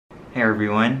Hey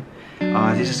everyone,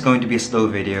 this is going to be a slow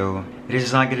video. It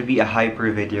is not going to be a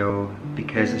hyper video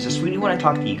because I just really want to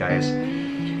talk to you guys.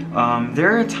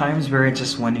 There are times where I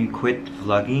just want to quit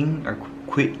vlogging or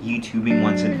quit YouTubing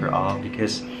once and for all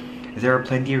because there are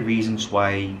plenty of reasons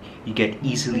why you get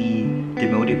easily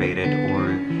demotivated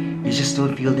or you just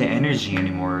don't feel the energy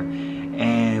anymore.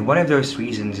 And one of those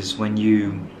reasons is when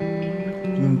you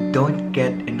don't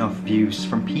get enough views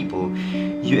from people.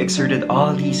 You exerted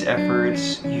all these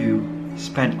efforts, you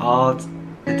spent all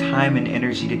the time and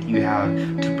energy that you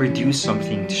have to produce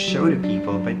something to show to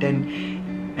people,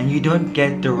 and you don't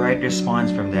get the right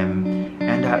response from them,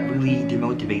 and that really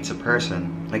demotivates a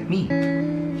person like me.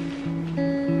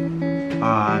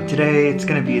 Today it's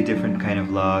gonna be a different kind of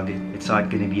vlog. It's not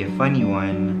gonna be a funny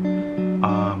one.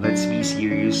 Let's be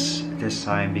serious this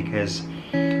time because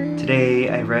today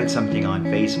I read something on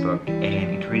Facebook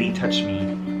and it really touched me.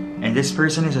 And this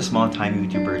person is a small-time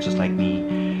YouTuber just like me,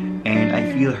 and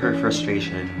I feel her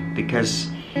frustration because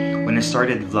when I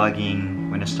started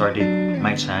vlogging, when I started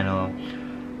my channel,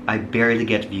 I barely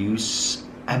get views.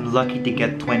 I'm lucky to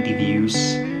get 20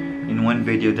 views in one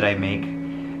video that I make,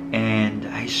 and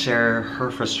I share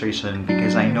her frustration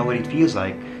because I know what it feels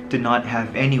like to not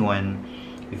have anyone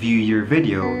view your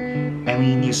video. I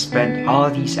mean, you spent all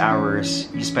these hours,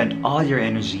 you spent all your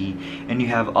energy, and you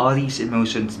have all these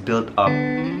emotions built up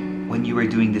when you were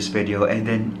doing this video, and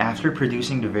then after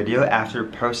producing the video, after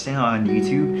posting on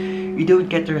YouTube, you don't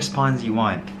get the response you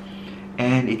want.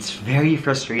 And it's very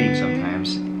frustrating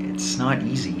sometimes. It's not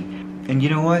easy. And you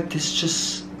know what? This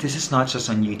is not just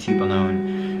on YouTube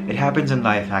alone. It happens in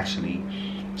life actually.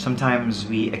 Sometimes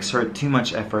we exert too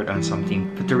much effort on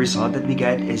something, but the result that we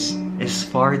get is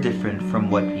far different from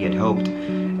what we had hoped.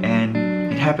 And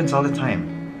it happens all the time.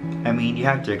 I mean, you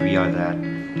have to agree on that.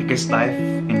 Because life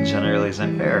in general is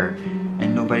unfair.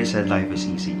 And nobody said life is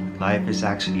easy. Life is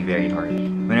actually very hard.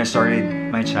 When I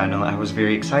started my channel, I was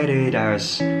very excited. I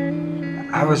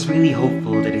was really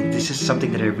hopeful that this is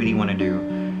something that I really want to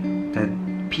do. That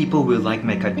people will like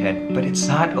my content. But it's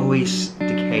not always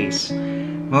the case.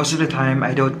 Most of the time,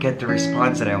 I don't get the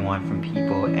response that I want from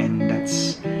people, and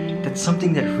that's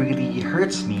something that really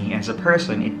hurts me as a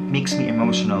person. It makes me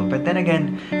emotional. But then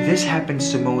again, this happens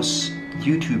to most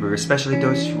YouTubers, especially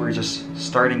those who are just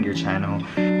starting your channel.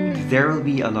 There will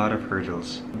be a lot of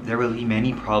hurdles. There will be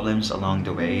many problems along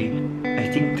the way.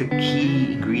 I think the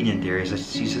key ingredient there is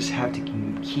that you just have to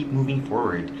keep moving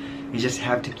forward. You just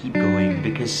have to keep going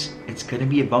because it's gonna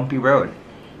be a bumpy road.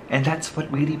 And that's what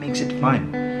really makes it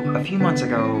fun. A few months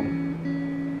ago,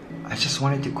 I just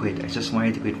wanted to quit. I just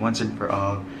wanted to quit once and for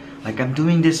all. Like, I'm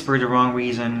doing this for the wrong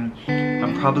reason.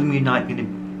 I'm probably not gonna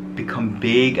become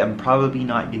big. I'm probably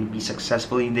not gonna be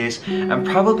successful in this. I'm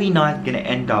probably not gonna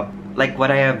end up like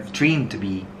what I have dreamed to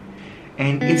be.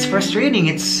 And it's frustrating.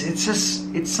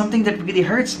 It's something that really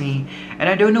hurts me, and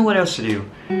I don't know what else to do.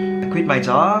 I quit my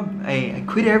job. I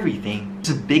quit everything. It's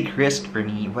a big risk for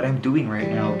me what I'm doing right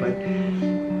now, but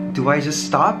do I just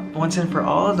stop once and for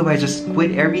all? Do I just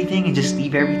quit everything and just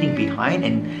leave everything behind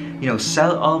and, you know,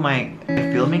 sell all my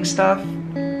filming stuff?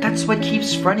 That's what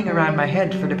keeps running around my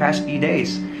head for the past few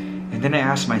days. And then I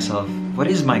ask myself, what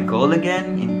is my goal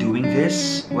again in doing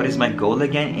this? What is my goal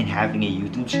again in having a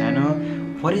YouTube channel?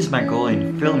 What is my goal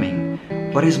in filming?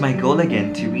 What is my goal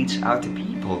again to reach out to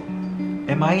people?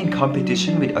 Am I in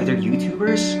competition with other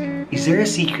YouTubers? Is there a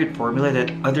secret formula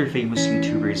that other famous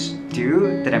YouTubers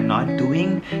do that I'm not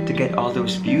doing to get all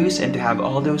those views and to have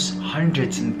all those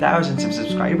hundreds and thousands of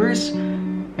subscribers?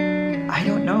 I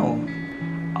don't know.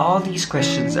 All these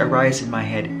questions arise in my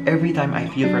head every time I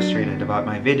feel frustrated about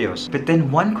my videos. But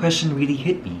then one question really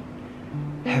hit me.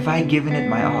 Have I given it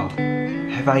my all?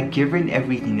 Have I given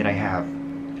everything that I have?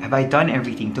 Have I done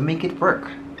everything to make it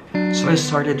work? So I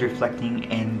started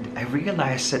reflecting and I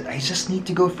realized that I just need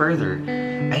to go further.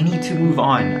 I need to move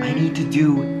on. I need to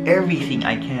do everything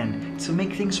I can to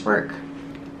make things work.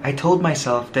 I told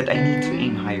myself that I need to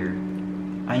aim higher.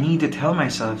 I need to tell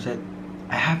myself that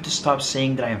I have to stop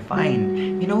saying that I'm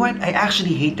fine. You know what? I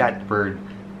actually hate that word.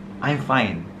 I'm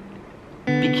fine.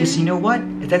 Because you know what?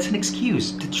 That's an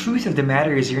excuse. The truth of the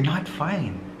matter is you're not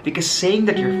fine. Because saying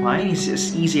that you're fine is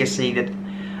as easy as saying that,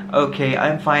 okay,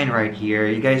 I'm fine right here.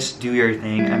 You guys do your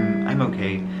thing. I'm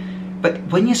okay. But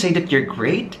when you say that you're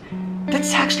great,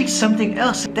 that's actually something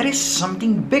else. That is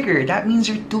something bigger. That means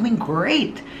you're doing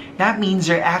great. That means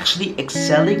you're actually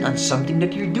excelling on something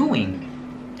that you're doing.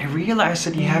 I realized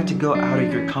that you have to go out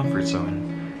of your comfort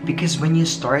zone. Because when you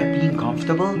start being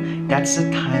comfortable, that's the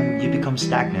time you become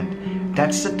stagnant.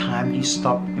 That's the time you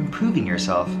stop improving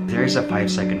yourself. There's a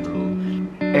 5-second rule.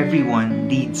 Everyone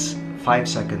needs 5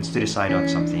 seconds to decide on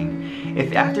something.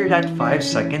 If after that 5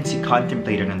 seconds you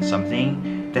contemplated on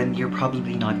something, then you're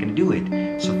probably not gonna do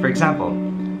it. So for example,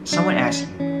 someone asks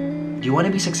you, do you want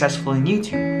to be successful in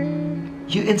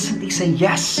YouTube? You instantly say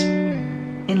yes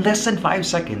in less than 5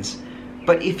 seconds.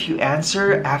 But if you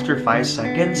answer after 5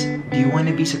 seconds, do you want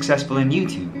to be successful in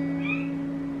YouTube?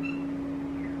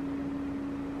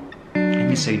 And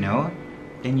you say no,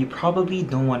 then you probably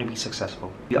don't want to be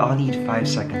successful. You all need 5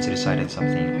 seconds to decide on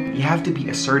something. You have to be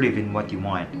assertive in what you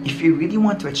want. If you really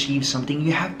want to achieve something,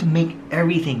 you have to make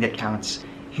everything that counts.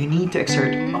 You need to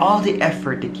exert all the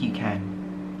effort that you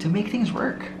can to make things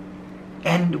work.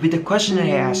 And with the question that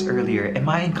I asked earlier, am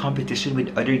I in competition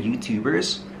with other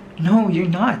YouTubers? No, you're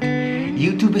not.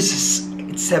 YouTube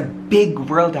it's a big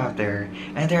world out there,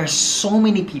 and there are so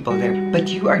many people there, but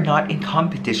you are not in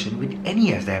competition with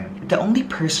any of them. The only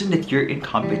person that you're in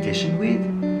competition with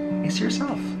is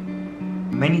yourself.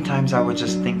 Many times I would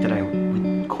just think that I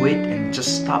would quit and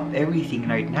just stop everything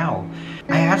right now.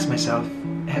 I ask myself,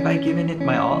 have I given it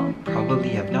my all? Probably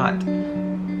have not.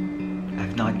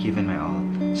 I've not given my all.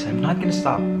 So I'm not gonna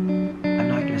stop. I'm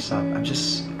not gonna stop. I'm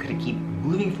just gonna keep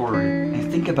moving forward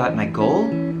and think about my goal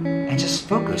and just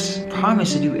focus.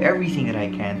 Promise to do everything that I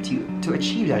can to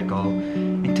achieve that goal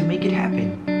and to make it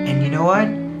happen. And you know what?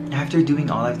 After doing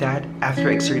all of that,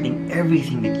 after exerting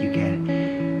everything that you can,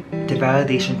 the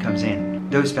validation comes in.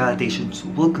 Those validations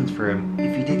will confirm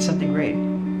if you did something great.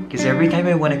 Because every time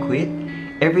I want to quit,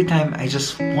 every time I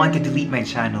just want to delete my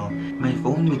channel, my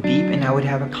phone would beep and I would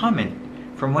have a comment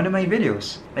from one of my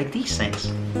videos, like these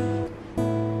things.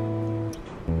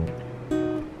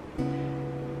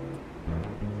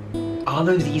 All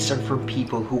of these are from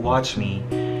people who watch me,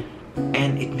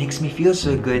 and it makes me feel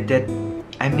so good that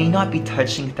I may not be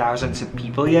touching thousands of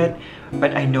people yet,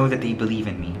 but I know that they believe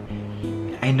in me.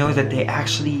 I know that they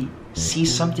actually see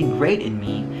something great in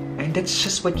me, and that's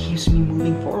just what keeps me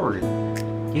moving forward.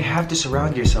 You have to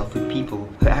surround yourself with people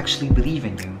who actually believe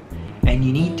in you. And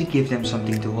you need to give them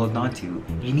something to hold on to.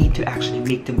 You need to actually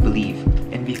make them believe.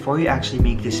 And before you actually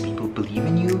make these people believe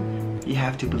in you, you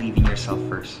have to believe in yourself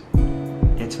first.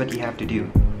 That's what you have to do.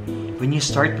 When you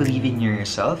start believing in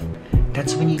yourself,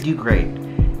 that's when you do great.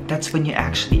 That's when you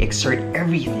actually exert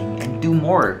everything and do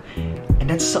more. And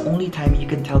that's the only time you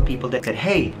can tell people that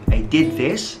hey, I did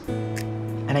this,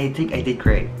 and I think I did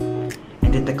great.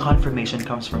 And then the confirmation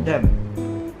comes from them.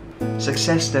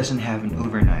 Success doesn't happen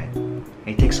overnight.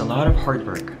 It takes a lot of hard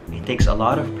work. It takes a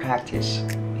lot of practice.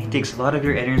 It takes a lot of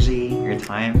your energy, your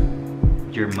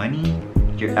time, your money,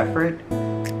 your effort,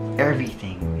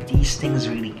 everything. These things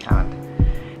really count.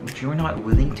 If you're not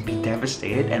willing to be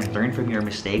devastated and learn from your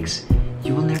mistakes,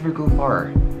 you will never go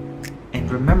far. And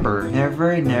remember,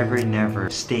 never, never, never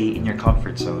stay in your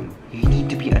comfort zone. You need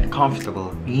to be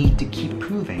uncomfortable. You need to keep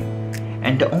proving.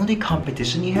 And the only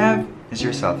competition you have is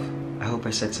yourself. I hope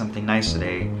I said something nice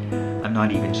today. I'm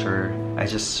not even sure. I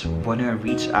just want to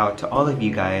reach out to all of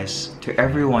you guys, to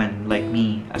everyone like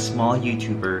me, a small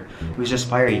YouTuber who's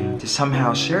aspiring to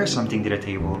somehow share something to the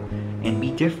table and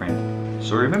be different.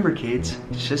 So remember kids,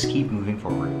 just keep moving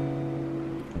forward.